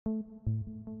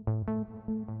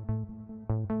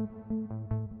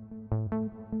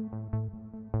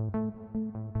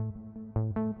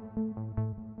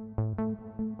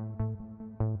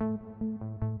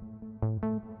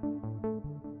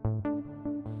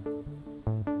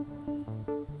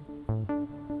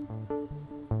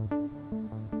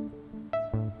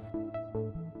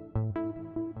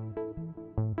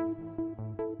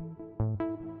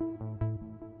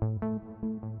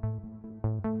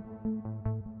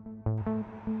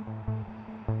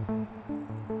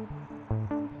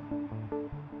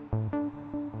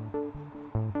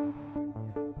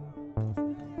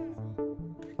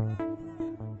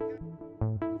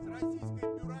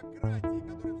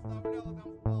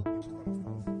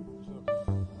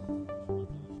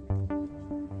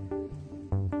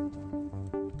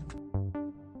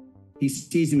He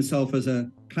sees himself as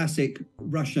a classic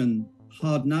Russian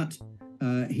hard nut.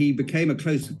 He became a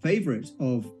close favorite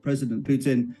of President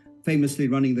Putin, famously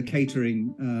running the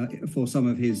catering for some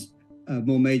of his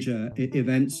more major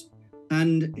events.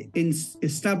 And in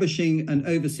establishing and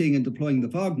overseeing and deploying the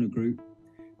Wagner group,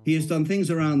 he has done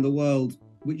things around the world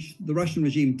which the Russian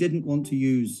regime didn't want to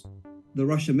use the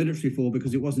Russian military for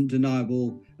because it wasn't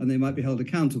deniable and they might be held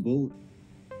accountable.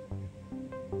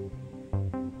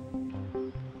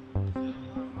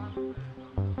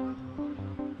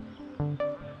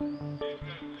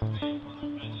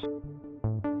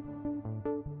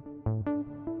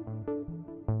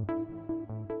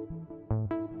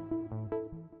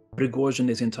 Prigozhin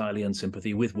is entirely in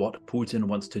sympathy with what Putin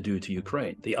wants to do to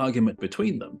Ukraine. The argument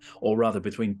between them, or rather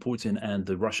between Putin and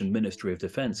the Russian Ministry of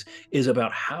Defense, is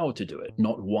about how to do it,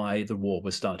 not why the war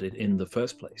was started in the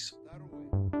first place.